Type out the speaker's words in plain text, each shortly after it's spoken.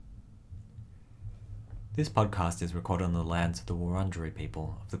This podcast is recorded on the lands of the Wurundjeri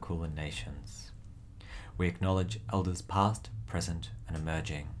people of the Kulin Nations. We acknowledge elders past, present, and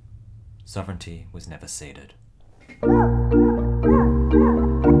emerging. Sovereignty was never ceded.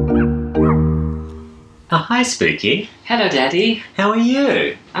 Oh, hi, Spooky. Hello, Daddy. How are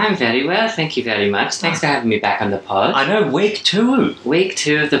you? I'm very well, thank you very much. Thanks for having me back on the pod. I know, week 2. Week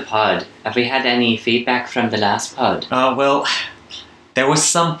 2 of the pod. Have we had any feedback from the last pod? Well, there were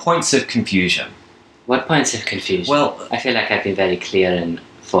some points of confusion. What points of confusion? Well, I feel like I've been very clear and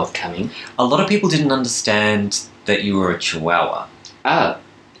forthcoming. a lot of people didn't understand that you were a Chihuahua. Oh,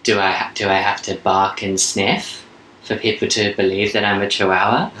 do I have to bark and sniff for people to believe that I'm a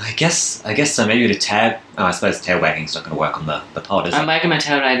Chihuahua? I guess so. Maybe the tail... Oh, I suppose tail wagging's not going to work on the pod, is I'm it? wagging my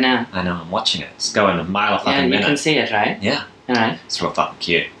tail right now. I know, I'm watching it. It's going a mile a fucking Yeah, you minute. can see it, right? Yeah, Alright. it's real fucking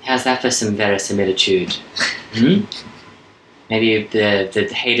cute. How's that for some verisimilitude? Maybe the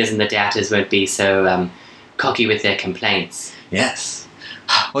haters and the doubters won't be so cocky with their complaints. Yes.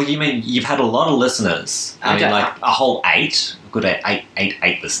 Well, you mean you've had a lot of listeners. I mean, don't- like a whole 8. Good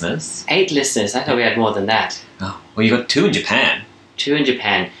eight listeners. 8 listeners. I thought we had more than that. Oh, well, you got 2 in Japan. 2 in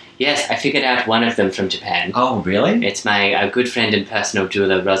Japan. Yes, I figured out one of them from Japan. Oh, really? It's my good friend and personal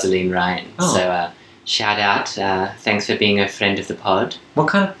jeweler, Rosaline Ryan. Oh. So, shout out. Thanks for being a friend of the pod. What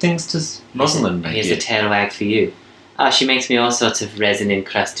kind of things does Rosalind make Here's you? a tail wag for you. She makes me all sorts of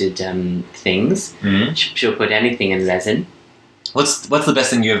resin-encrusted things. Mm. She'll put anything in resin. What's the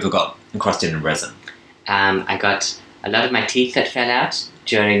best thing you ever got encrusted in resin? I got a lot of my teeth that fell out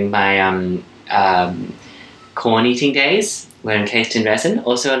during my corn-eating days were encased in resin.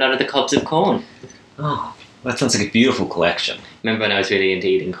 Also, a lot of the cobs of corn. Oh, that sounds like a beautiful collection. Remember when I was really into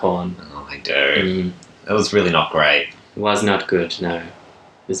eating corn? Oh, I do. That was really not great. It was not good, no. It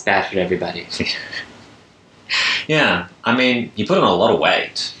was bad for everybody. Yeah, I mean, you put on a lot of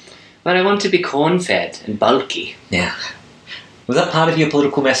weight. But I want to be corn-fed and bulky. Yeah. Was that part of your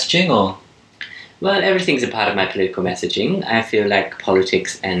political messaging, or...? Well, everything's a part of my political messaging. I feel like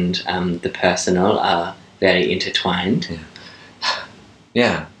politics and the personal are very intertwined.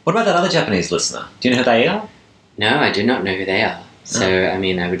 Yeah. What about that other Japanese listener? Do you know who they are? No, I do not know who they are. So, I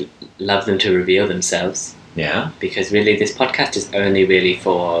mean, I would love them to reveal themselves. Yeah. Because really, this podcast is only really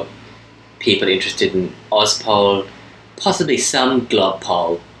for people interested in Ozpol, possibly some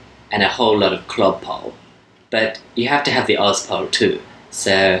Globpol, and a whole lot of Clobpol. But you have to have the Ozpol too.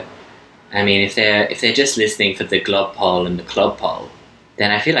 So, I mean, if they're just listening for the Globpol and the Clobpol,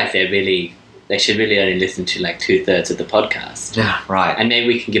 then I feel like they should really only listen to like 2/3 of the podcast. Yeah, right. And maybe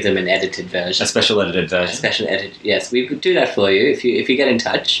we can give them an edited version. A special edited A version. special edit. Yes, we could do that for you if you get in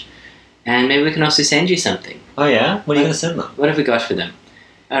touch. And maybe we can also send you something. Oh, yeah? What are you going to send them? What have we got for them?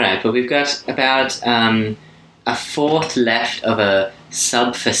 Alright, well, we've got about a fourth left of a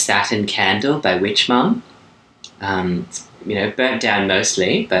Sub for Saturn candle by Witch Mum. It's, burnt down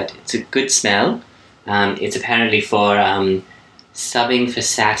mostly, but it's a good smell. It's apparently for subbing for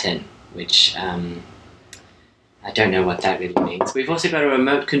Saturn, which I don't know what that really means. We've also got a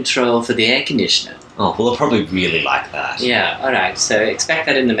remote control for the air conditioner. Oh, well, they'll probably really like that. Yeah, alright, so expect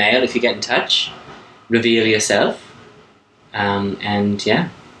that in the mail if you get in touch. Reveal yourself. And yeah.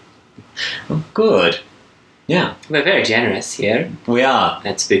 Oh, good. Yeah. We're very generous here We are.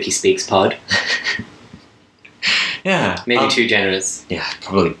 at Spooky Speaks Pod. Yeah. Maybe too generous. Yeah,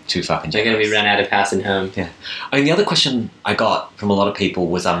 probably too fucking We're generous. going to be run out of house and home. I mean, the other question I got from a lot of people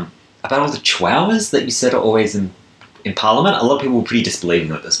was about all the chihuahuas that you said are always in Parliament. A lot of people were pretty disbelieving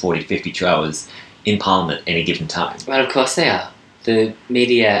that there's 40, 50 chihuahuas in Parliament at any given time. Well, of course they are. The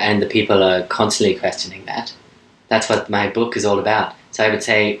media and the people are constantly questioning that. That's what my book is all about. So I would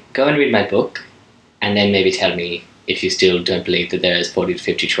say, go and read my book, and then maybe tell me if you still don't believe that there is 40 to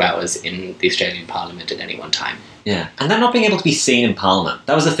 50 chihuahuas in the Australian Parliament at any one time. Yeah. And that not being able to be seen in Parliament,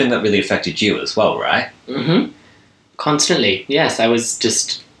 that was the thing that really affected you as well, right? Mm-hmm. Constantly, yes. I was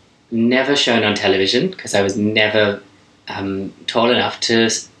just never shown on television because I was never tall enough to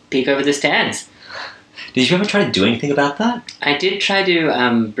peek over the stands. Did you ever try to do anything about that? I did try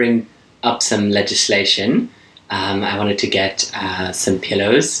to bring up some legislation. I wanted to get some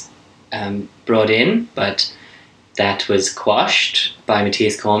pillows brought in, but that was quashed by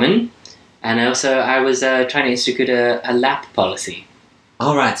Matthias Cormann. And also I was trying to institute a lap policy.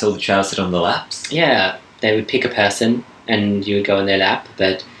 All right, so all the chihuahuas sit on the laps? Yeah, they would pick a person and you would go on their lap,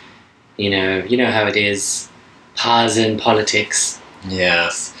 but you know how it is, partisan politics.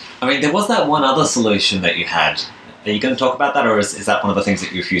 Yes. I mean, there was that one other solution that you had. Are you going to talk about that, or is that one of the things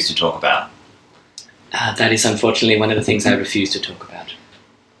that you refuse to talk about? That is unfortunately one of the things I refuse to talk about.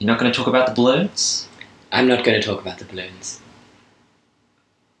 You're not going to talk about the balloons? I'm not going to talk about the balloons.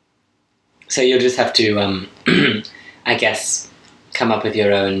 So you'll just have to, I guess, come up with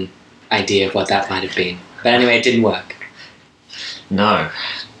your own idea of what that might have been. But anyway, it didn't work. No,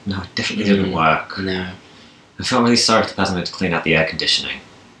 it definitely didn't work. No. I felt really sorry for the person who had to clean out the air conditioning.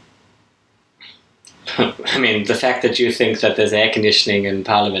 I mean, the fact that you think that there's air conditioning in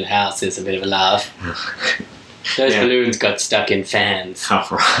Parliament House is a bit of a laugh. Those Yeah. balloons got stuck in fans. Oh,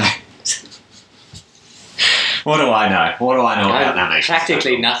 right. What do I know? What do I know about that nation?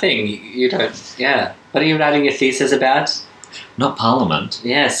 Practically nothing. You don't. Yeah. What are you writing your thesis about? Not Parliament.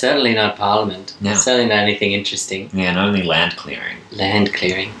 Yeah, certainly not Parliament. No. Certainly not anything interesting. Yeah, and only land clearing. Land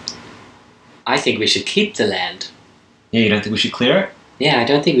clearing. I think we should keep the land. Yeah, you don't think we should clear it? Yeah, I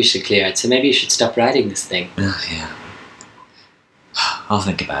don't think we should clear it, so maybe you should stop writing this thing. Yeah. I'll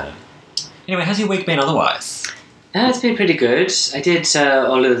think about it. Anyway, how's your week been otherwise? It's been pretty good. I did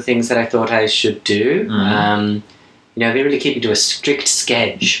all of the things that I thought I should do. Mhm. I've been really keeping to a strict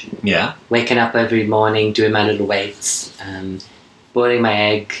schedule. Yeah? Waking up every morning, doing my little weights, boiling my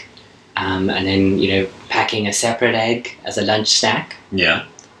egg, and then, packing a separate egg as a lunch snack. Yeah.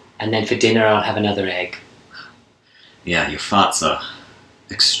 And then for dinner, I'll have another egg. Yeah, your farts are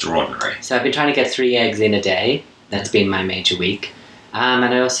extraordinary. So I've been trying to get 3 eggs in a day. That's been my major week. And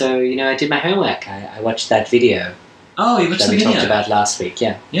I also, I did my homework. I watched that video Oh, you watched that the we video? talked about last week,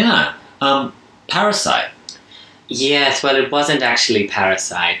 yeah. Yeah. Parasite. Yes, well, it wasn't actually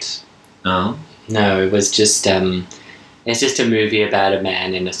Parasite. Oh. No, it was just, it's just a movie about a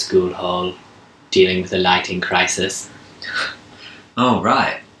man in a school hall dealing with a lighting crisis. Oh,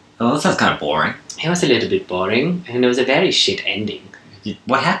 right. Well, that sounds kind of boring. It was a little bit boring, and it was a very shit ending.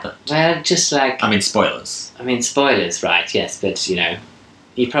 What happened? Well, just like, I mean, spoilers. spoilers, right, yes, but,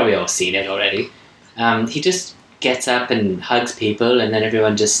 you've probably all seen it already. He just gets up and hugs people, and then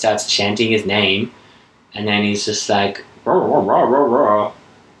everyone just starts chanting his name, and then he's just like, rah, rah, rah, rah,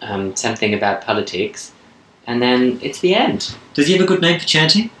 rah, something about politics, and then it's the end. Does he have a good name for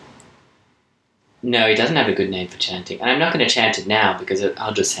chanting? No, he doesn't have a good name for chanting, and I'm not going to chant it now because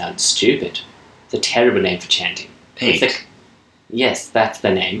I'll just sound stupid. It's a terrible name for chanting. Pete. Yes, that's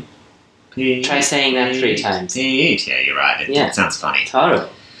the name. Pete. Try saying that 3 times. Pete. Yeah, you're right. It sounds funny. It's horrible.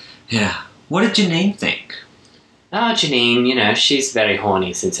 Yeah. What did Janine think? Oh, Janine, she's very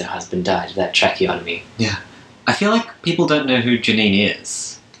horny since her husband died of that tracheotomy. I feel like people don't know who Janine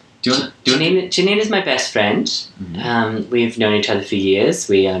is. Do you want to... Janine is my best friend. Mhm. We've known each other for years.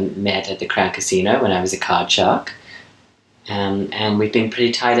 We met at the Crown Casino when I was a card shark. And we've been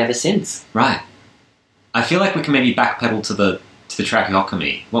pretty tight ever since. Right. I feel like we can maybe backpedal to the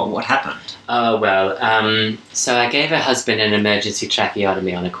tracheotomy. What happened? Oh, well, so I gave her husband an emergency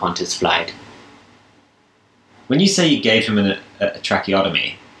tracheotomy on a Qantas flight. When you say you gave him a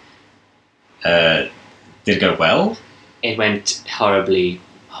tracheotomy, did it go well? It went horribly,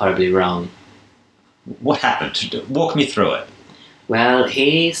 horribly wrong. What happened? Walk me through it. Well,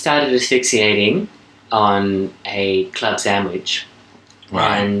 he started asphyxiating on a club sandwich.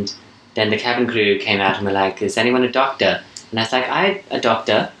 Right. And then the cabin crew came out and were like, is anyone a doctor? And I was like, I'm a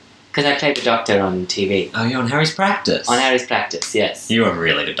doctor, because I played the doctor on TV. Oh, you're on Harry's Practice. On Harry's Practice, yes. You were a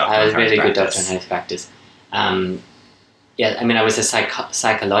really good doctor. I was on Harry's really good Practice. doctor on Harry's Practice. I was a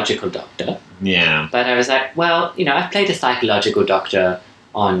psychological doctor, Yeah. but I was like, well, I've played a psychological doctor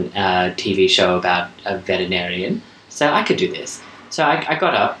on a TV show about a veterinarian, so I could do this. So I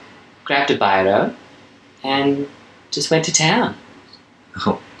got up, grabbed a biro, and just went to town.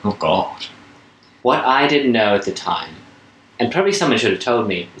 Oh God. What I didn't know at the time, and probably someone should have told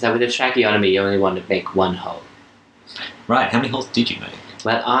me, is that with a tracheotomy you only want to make 1 hole. Right. How many holes did you make?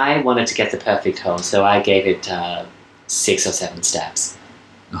 Well, I wanted to get the perfect hole, so I gave it 6 or 7 stabs.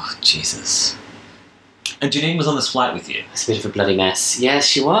 Oh Jesus. And Janine was on this flight with you. It's a bit of a bloody mess. Yes,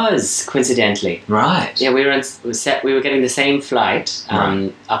 she was, coincidentally. Right. Yeah, we were getting the same flight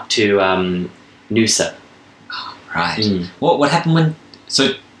Right. up to Noosa. Right. Mm. What happened when?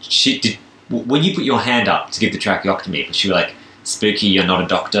 So when you put your hand up to give the tracheotomy, was she like, "Spooky, you're not a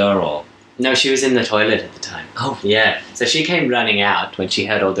doctor," or? No, she was in the toilet at the time. Oh. Yeah, so she came running out when she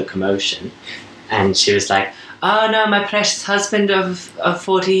heard all the commotion, and she was like, "Oh no, my precious husband of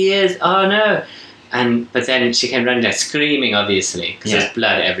 40 years, oh no." But then she came running out screaming, obviously, because there's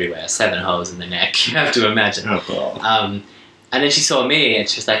blood everywhere, 7 holes in the neck, you have to imagine. Oh God. And then she saw me, and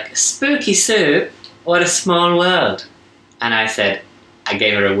she was like, "Spooky Sue, what a small world." And I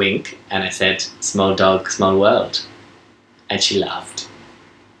gave her a wink, and I said, "Small dog, small world." And she laughed.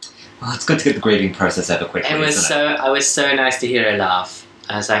 Well, it's good to get the grieving process over quickly. I was so nice to hear her laugh.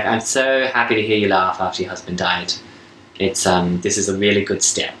 I was like, I'm so happy to hear you laugh after your husband died. It's this is a really good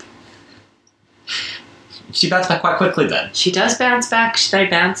step. She bounced back quite quickly then. She does bounce back. She's very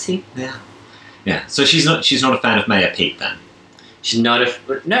bouncy. Yeah. Yeah. So she's not a fan of Mayor Pete then. She's not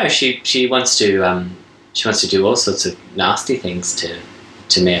a no. She wants to do all sorts of nasty things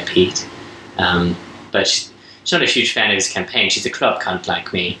to Mayor Pete, but she's not a huge fan of his campaign. She's a club cunt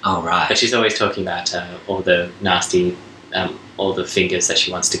like me. Oh right. But she's always talking about all the nasty, all the fingers that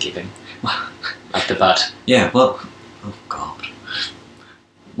she wants to give him up the butt. Yeah. Well. Oh God.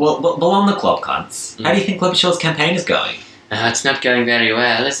 Well, on the club cunts, how do you think Klobuchar's campaign is going? It's not going very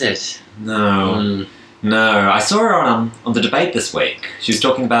well, is it? No. No. I saw her on the debate this week. She was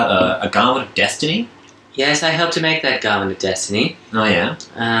talking about a garment of destiny. Yes, I helped to make that garment of destiny. Oh yeah.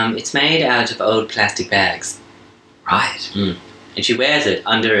 It's made out of old plastic bags. Right. And she wears it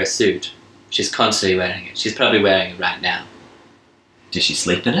under a suit. She's constantly wearing it. She's probably wearing it right now. Does she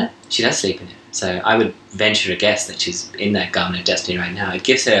sleep in it? She does sleep in it. So I would venture a guess that she's in that garment of destiny right now. It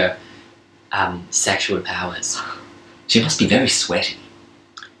gives her sexual powers. She must be very sweaty.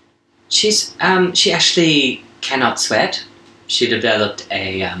 She actually cannot sweat. She developed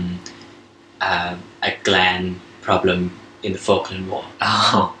a gland problem in the Falkland War.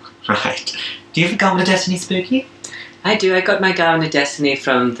 Oh, right. Do you have a garment of destiny, Spooky? I do. I got my garment of destiny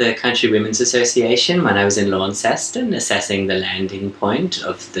from the Country Women's Association when I was in Launceston, assessing the landing point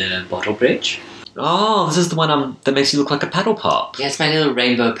of the Bottle Bridge. Oh, this is the one that makes you look like a paddle pop. Yeah, it's my little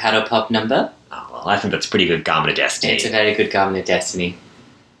rainbow paddle pop number. Oh, well, I think that's a pretty good garment of destiny. It's a very good garment of destiny.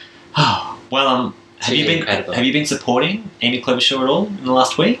 Oh, well, have you been supporting Amy Klobuchar at all in the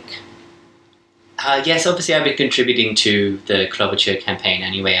last week? Yes, obviously I've been contributing to the Klobuchar campaign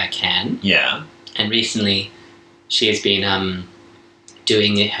any way I can. Yeah. And recently she has been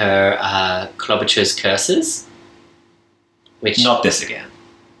doing her Klobuchar's curses. Which Not this again.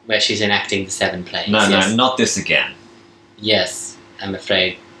 Where she's enacting the 7 plagues. No, yes. no, not this again. Yes, I'm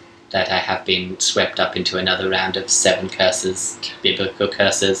afraid that I have been swept up into another round of 7 curses, biblical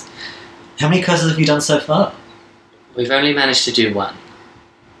curses. How many curses have you done so far? We've only managed to do 1.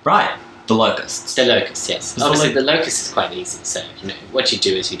 Right. The locusts. The locust, yes. It's Obviously, like- the locust is quite easy. So, what you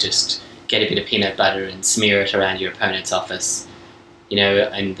do is you just get a bit of peanut butter and smear it around your opponent's office,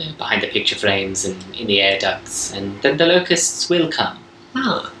 and behind the picture frames and in the air ducts, and then the locusts will come.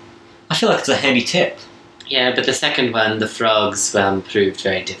 Ah. I feel like it's a handy tip. Yeah, but the second one, the frogs, proved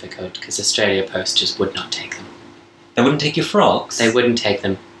very difficult because Australia Post just would not take them. They wouldn't take your frogs? They wouldn't take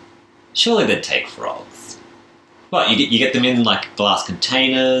them. Surely they'd take frogs. What, you get them in like glass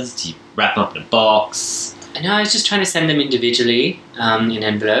containers? Do you wrap them up in a box? No, I was just trying to send them individually in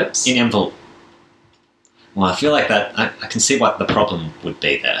envelopes. In envelope? Well, I feel like that, I can see what the problem would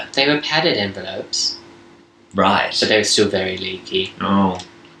be there. They were padded envelopes, Right. but they were still very leaky. Oh.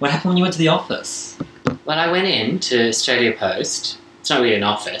 What happened when you went to the office? Well, I went in to Australia Post. It's not really an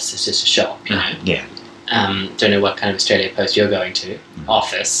office, it's just a shop, Yeah. Don't know what kind of Australia Post you're going to.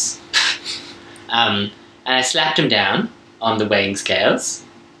 Office. And I slapped them down on the weighing scales,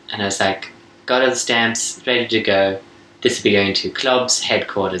 and I was like, got all the stamps, ready to go. This will be going to Club's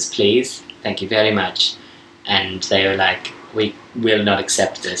headquarters, please. Thank you very much. And they were like, we will not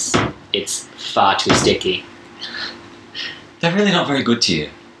accept this. It's far too sticky. They're really not very good to you.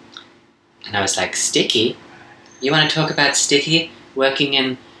 And I was like, sticky? You want to talk about sticky? Working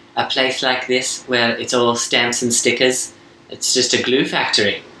in a place like this where it's all stamps and stickers? It's just a glue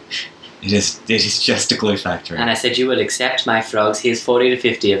factory. It is just a glue factory. And I said, you will accept my frogs. Here's 40 to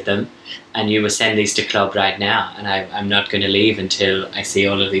 50 of them. And you will send these to Club right now. And I'm not going to leave until I see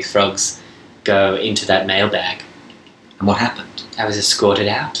all of these frogs go into that mailbag. And what happened? I was escorted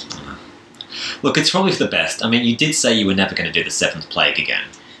out. Look, it's probably for the best. I mean, you did say you were never going to do the 7th plague again.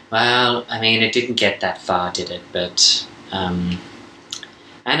 Well, I mean, it didn't get that far, did it? But, and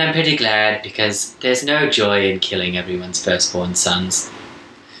I'm pretty glad because there's no joy in killing everyone's firstborn sons.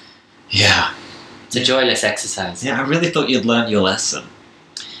 Yeah. It's a joyless exercise. Yeah, I really thought you'd learnt your lesson.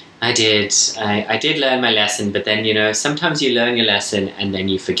 I did. I did learn my lesson, but then, sometimes you learn your lesson and then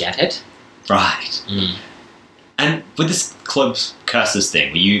you forget it. Right. Mm. And with this Club's curses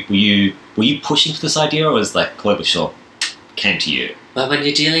thing, were you pushing for this idea, or was like Klobuchar came to you? Well, when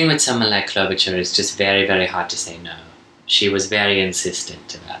you're dealing with someone like Klobuchar, it's just very, very hard to say no. She was very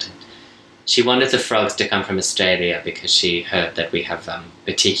insistent about it. She wanted the frogs to come from Australia because she heard that we have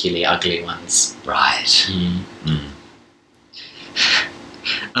particularly ugly ones. Right. Mm.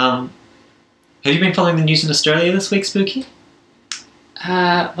 Have you been following the news in Australia this week, Spooky?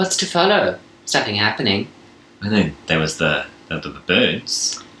 What's to follow? There's nothing happening. I know there was the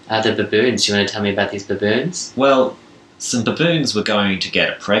baboons. The baboons. You want to tell me about these baboons? Well, some baboons were going to get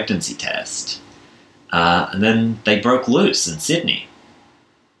a pregnancy test, and then they broke loose in Sydney.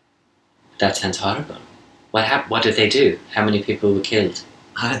 That sounds horrible. What did they do? How many people were killed?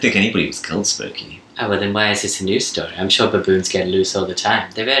 I don't think anybody was killed, Spooky. Oh, well, then why is this a news story? I'm sure baboons get loose all the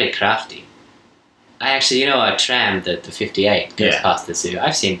time. They're very crafty. I actually, our tram, the 58, goes Yeah. past the zoo.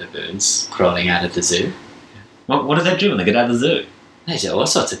 I've seen baboons crawling out of the zoo. What do they do when they get out of the zoo? They do all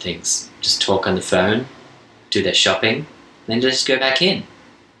sorts of things. Just talk on the phone, do their shopping, then just go back in.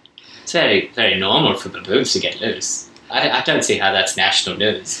 It's very, very normal for baboons to get loose. I don't see how that's national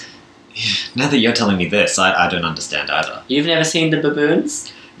news. Now that you're telling me this, I don't understand either. You've never seen the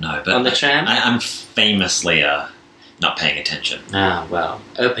baboons No, but on the tram? I'm famously not paying attention. Ah, well,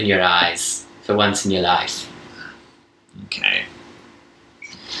 open your eyes for once in your life. Okay.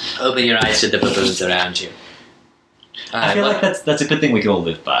 Open your eyes to the baboons around you. I feel like that's a good thing we could all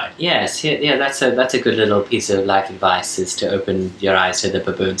live by. Yes, yeah, that's a good little piece of life advice, is to open your eyes to the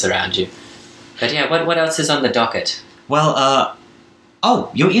baboons around you. But yeah, what else is on the docket? Well,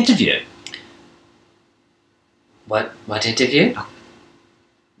 your interview. What interview?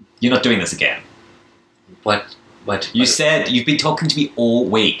 You're not doing this again. What? You said you've been talking to me all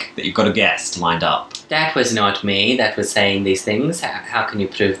week that you've got a guest lined up. That was not me that was saying these things. How can you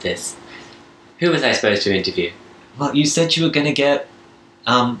prove this? Who was I supposed to interview? Well, you said you were going to get,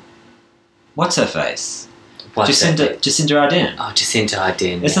 what's her face? Jacinda Ardern. Oh, Jacinda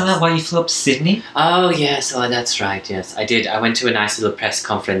Ardern. Isn't that why you flew up to Sydney? Oh, yes. Oh, that's right. Yes, I did. I went to a nice little press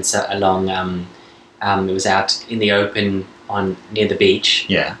conference along. It was out in the open near the beach.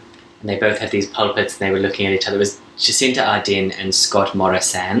 Yeah. And they both had these pulpits, and they were looking at each other. It was Jacinda Ardern and Scott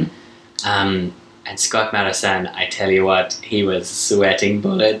Morrison. And Scott Morrison, I tell you what, he was sweating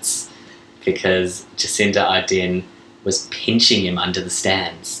bullets because Jacinda Ardern was pinching him under the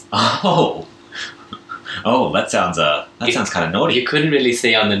stands. Oh, that sounds kind of naughty. You couldn't really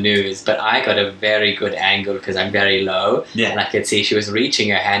see on the news, but I got a very good angle because I'm very low. Yeah. And I could see she was reaching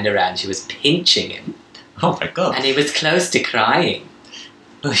her hand around. She was pinching him. Oh my god. And he was close to crying.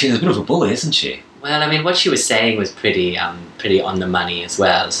 Well, she's a bit of a bully, isn't she? Well, I mean, what she was saying was pretty on the money as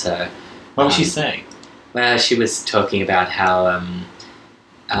well. So, What was she saying? well, she was talking about how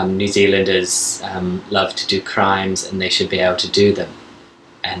New Zealanders love to do crimes and they should be able to do them,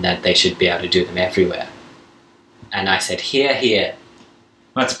 and that they should be able to do them everywhere. And I said, "Hear, hear."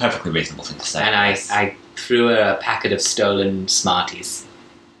 Well, that's a perfectly reasonable thing to say. And I threw her a packet of stolen Smarties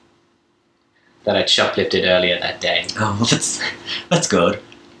that I'd shoplifted earlier that day. Oh, well, that's good.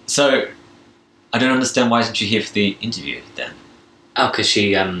 So, I don't understand, why isn't she here for the interview then? Oh, because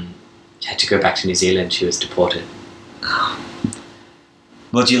she had to go back to New Zealand. She was deported.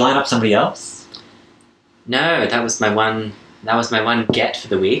 Well, did you line up somebody else? No, that was my one get for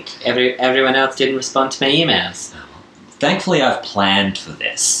the week. Everyone else didn't respond to my emails. Thankfully, I've planned for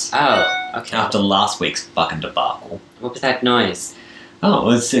this. Oh, okay. After last week's fucking debacle. What was that noise? Oh,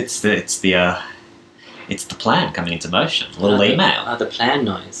 well, it's the plan coming into motion. A little email. Oh, the plan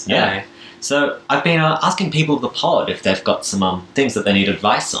noise. Yeah. Alright. So I've been asking people of the pod if they've got some things that they need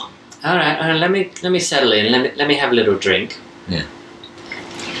advice on. All right. Let me settle in. Let me have a little drink. Yeah.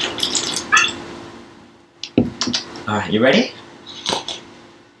 All right, you ready?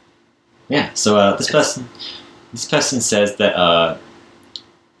 Yeah. So this person says that I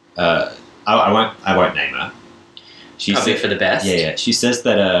won't name her. She Probably said, for the best. Yeah. She says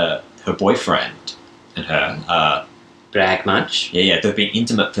that her boyfriend and her Brag much? they've been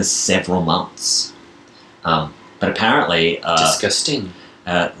intimate for several months. But apparently Disgusting.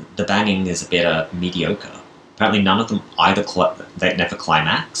 the banging is a bit mediocre. Apparently none of them they never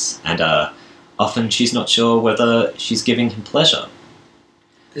climax, and often she's not sure whether she's giving him pleasure.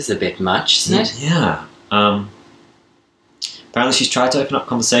 This is a bit much, isn't it? Yeah. Apparently she's tried to open up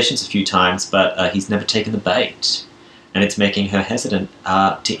conversations a few times, but he's never taken the bait. And it's making her hesitant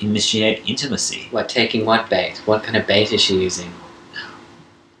to initiate intimacy. What, taking what bait? What kind of bait is she using?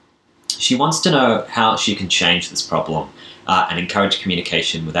 She wants to know how she can change this problem and encourage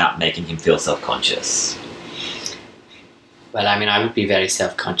communication without making him feel self-conscious. Well, I mean, I would be very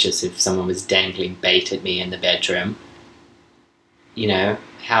self-conscious if someone was dangling bait at me in the bedroom. You know,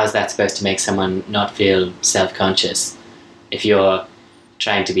 how is that supposed to make someone not feel self-conscious? If you're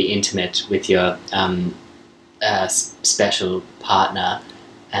trying to be intimate with your special partner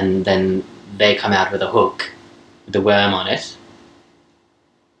and then they come out with a hook with a worm on it,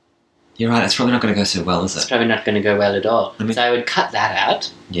 You're right, it's probably not going to go so well, is it's it? probably not going to go well at all. I mean- So I would cut that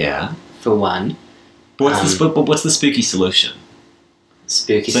out, Yeah. for one. But what's the spooky solution?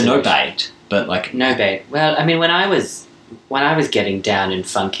 Spooky So no solution. bait, but like... No bait. Well, I mean, when I was getting down and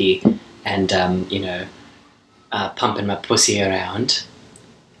funky and pumping my pussy around,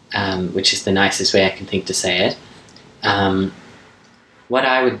 which is the nicest way I can think to say it, what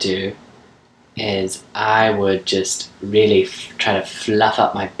I would do is I would just really try to fluff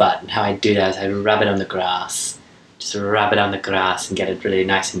up my butt. And how I do that is I rub it on the grass. Just rub it on the grass and get it really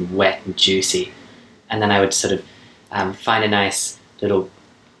nice and wet and juicy. And then I would sort of find a nice little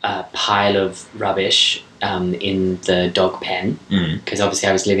pile of rubbish in the dog pen. Because obviously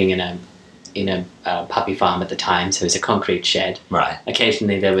I was living in a puppy farm at the time, so it was a concrete shed. Right.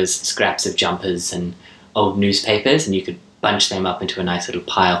 Occasionally there was scraps of jumpers and old newspapers, and you could bunch them up into a nice little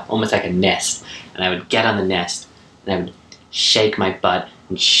pile, almost like a nest. And I would get on the nest, and I would shake my butt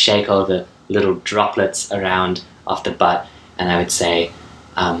and shake all the little droplets around off the butt, and I would say,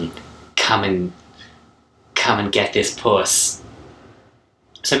 come and get this puss.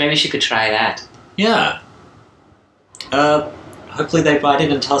 So maybe she could try that. Yeah. Hopefully they write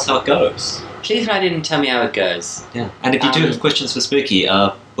in and tell us how it goes. Please write in and tell me how it goes. Yeah. And if you do have questions for Spooky,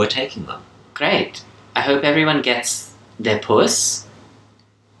 we're taking them. Great. I hope everyone gets their puss.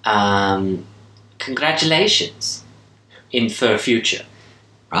 Congratulations for future.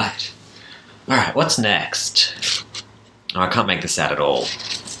 Right. Alright, what's next? Oh, I can't make this out at all.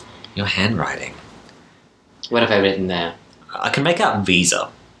 Your handwriting. What have I written there? I can make out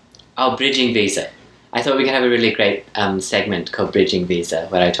Visa. Oh, Bridging Visa. I thought we could have a really great segment called Bridging Visa,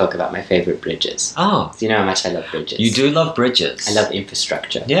 where I talk about my favourite bridges. Oh. So you know how much I love bridges. You do love bridges. I love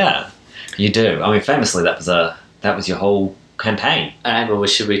infrastructure. Yeah, you do. I mean, famously, that was your whole campaign. All right, well,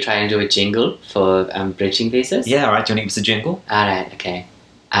 should we try and do a jingle for Bridging Visas? Yeah, all right. Do you want to give us a jingle? All right, okay.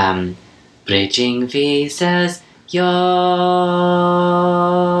 Bridging Visas, you're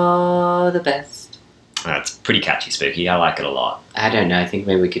the best. That's pretty catchy, Spooky. I like it a lot. I don't know. I think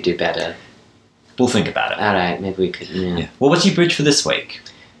maybe we could do better. We'll think about it. All right, maybe we could. Yeah. Well, what's your bridge for this week?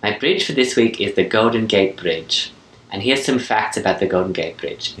 My bridge for this week is the Golden Gate Bridge. And here's some facts about the Golden Gate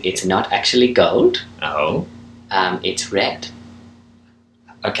Bridge. It's not actually gold. Oh. It's red.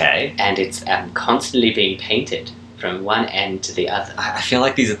 Okay. And it's constantly being painted from one end to the other. I feel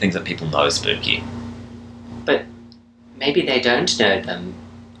like these are things that people know, Spooky. But maybe they don't know them.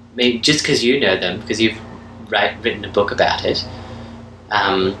 Maybe just because you know them, because you've written a book about it.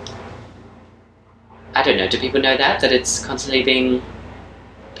 I don't know. Do people know that it's constantly being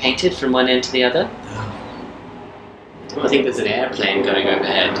painted from one end to the other? Oh, I think there's an airplane going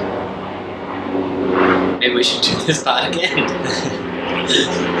overhead. Maybe we should do this part again.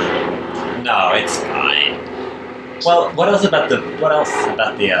 No, it's fine. Well, what else about the bridges?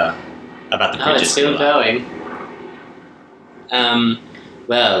 Oh, it's still going.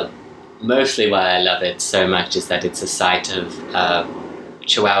 Well, mostly why I love it so much is that it's a site of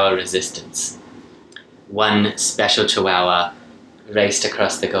Chihuahua resistance. One special Chihuahua raced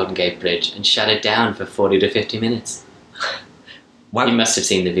across the Golden Gate Bridge and shut it down for 40 to 50 minutes. Why? You must have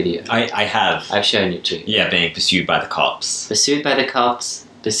seen the video. I have. I've shown it to you. Yeah, being pursued by the cops. Pursued by the cops,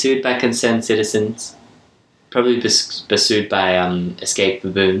 pursued by concerned citizens, probably pursued by escaped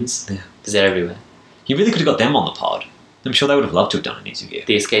baboons, because they're everywhere. You really could have got them on the pod. I'm sure they would have loved to have done an interview.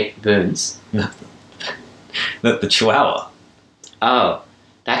 The escaped baboons? The Chihuahua. Oh,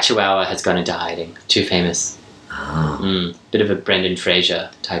 that Chihuahua has gone into hiding. Too famous. Oh. Bit of a Brendan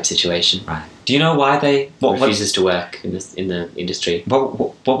Fraser type situation. Right. Do you know why they refuses to work in the industry?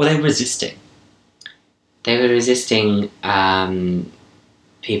 What were they resisting? They were resisting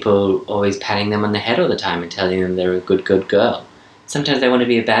people always patting them on the head all the time and telling them they're a good girl. Sometimes they want to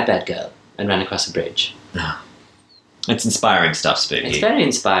be a bad girl and run across a bridge. No. It's inspiring stuff, Spooky. It's very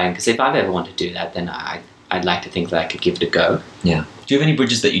inspiring, because if I've ever wanted to do that, then I'd like to think that I could give it a go. Yeah. Do you have any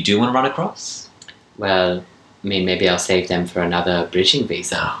bridges that you do want to run across? Well, I mean, maybe I'll save them for another bridging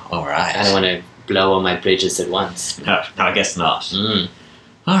visa. Oh, all right. I don't want to blow all my bridges at once. No, I guess not.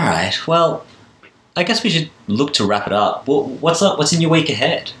 All right. Well, I guess we should look to wrap it up. What's up? What's in your week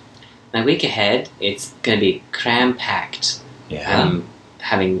ahead? My week ahead, it's going to be cram-packed. Yeah.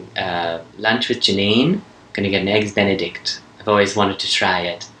 Having lunch with Janine. Going to get an Eggs Benedict. I've always wanted to try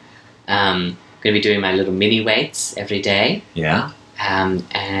it. Going to be doing my little mini weights every day. Yeah.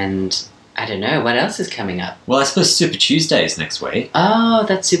 And I don't know, what else is coming up? Well, I suppose Super Tuesday is next week. Oh,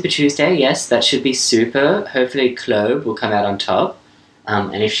 that's Super Tuesday, yes, that should be super. Hopefully Chloe will come out on top.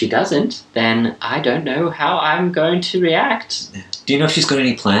 And if she doesn't, then I don't know how I'm going to react. Do you know if she's got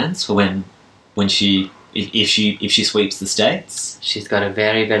any plans for when she if she sweeps the States? She's got a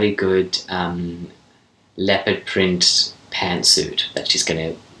very, very good leopard print pantsuit that she's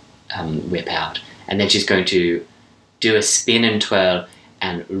going to whip out. And then she's going to do a spin and twirl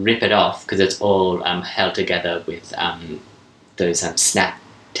and rip it off, because it's all held together with those snap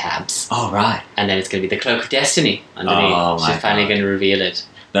tabs. Oh, right. And then it's going to be the Cloak of Destiny underneath. Oh, my She's finally God. going to reveal it.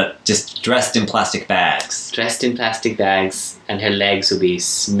 that just dressed in plastic bags. Dressed in plastic bags, and her legs will be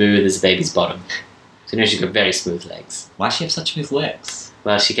smooth as a baby's bottom. So she's got very smooth legs. Why does she have such smooth legs?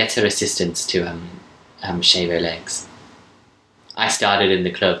 Well, she gets her assistants to shave her legs. I started in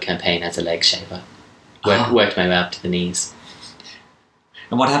the club campaign as a leg shaver. Worked my way up to the knees.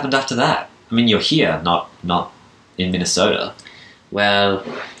 And what happened after that? I mean, you're here, not in Minnesota. Well,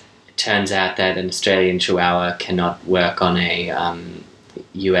 it turns out that an Australian Chihuahua cannot work on a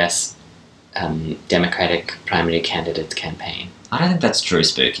US Democratic primary candidate campaign. I don't think that's true,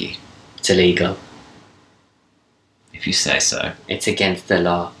 Spooky. It's illegal. If you say so. It's against the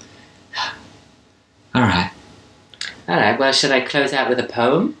law. Alright. Alright, well, should I close out with a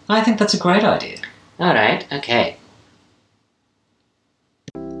poem? I think that's a great idea. Alright, okay.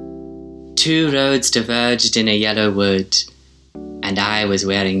 Two roads diverged in a yellow wood, and I was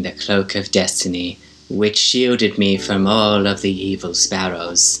wearing the cloak of destiny, which shielded me from all of the evil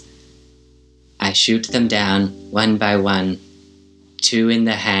sparrows. I shoot them down, one by one, 2 in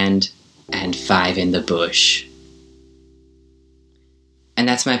the hand, and 5 in the bush. And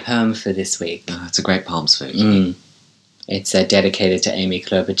that's my poem for this week. Oh, it's a great poem, Spooky. It's dedicated to Amy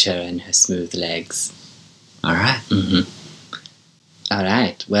Klobuchar and her smooth legs. Alright. Mm-hmm.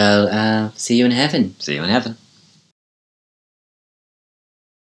 Alright, well, see you in heaven. See you in heaven.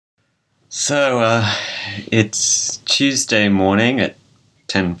 So, it's Tuesday morning at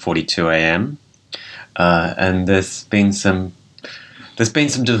 10:42 a.m. And there's been some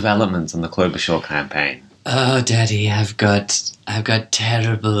developments on the Klobuchar campaign. Oh, Daddy, I've got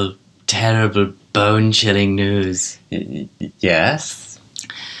terrible, terrible, bone-chilling news. Yes?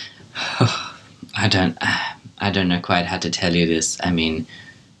 I don't know quite how to tell you this. I mean,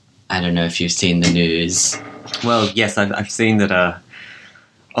 I don't know if you've seen the news. Well, yes, I've seen that.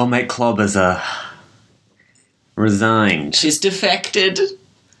 Old mate Klob has resigned. She's defected.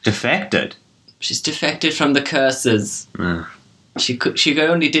 Defected. She's defected from the curses. She She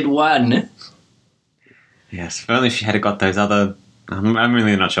only did one. Yes, if only she had got those other. I'm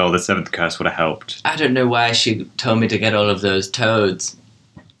really not sure. The 7th curse would have helped. I don't know why she told me to get all of those toads.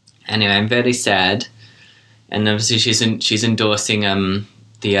 Anyway, I'm very sad. And obviously she's endorsing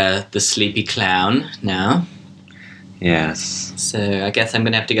the Sleepy Clown now. Yes. So I guess I'm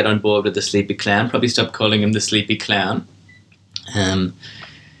going to have to get on board with the Sleepy Clown. Probably stop calling him the Sleepy Clown.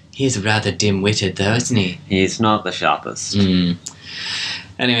 He's rather dim-witted though, isn't he? He's not the sharpest.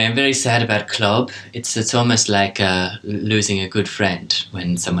 Anyway, I'm very sad about Klob. It's almost like losing a good friend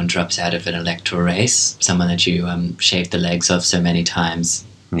when someone drops out of an electoral race. Someone that you shaved the legs of so many times.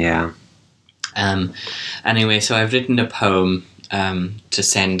 Yeah. Anyway, so I've written a poem to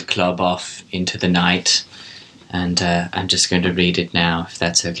send Klob off into the night. And I'm just going to read it now, if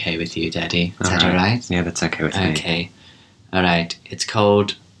that's okay with you, Daddy. Is that all right? Yeah, that's okay with me. Okay. All right. It's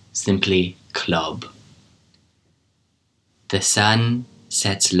called simply Klob. The sun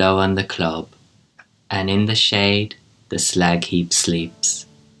sets low on the Klob, and in the shade the slag heap sleeps.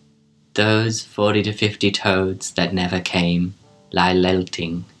 Those 40 to 50 toads that never came lie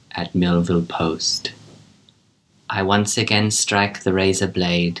lilting at Millville Post. I once again strike the razor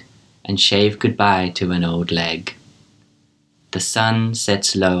blade and shave goodbye to an old leg. The sun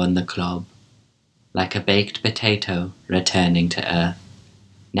sets low on the Klob, like a baked potato returning to earth.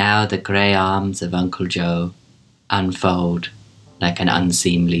 Now the grey arms of Uncle Joe unfold like an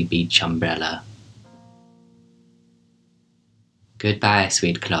unseemly beach umbrella. Goodbye,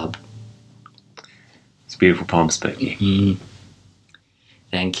 sweet Klob. It's a beautiful poem, Spooky.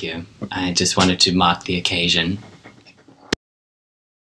 Thank you. I just wanted to mark the occasion.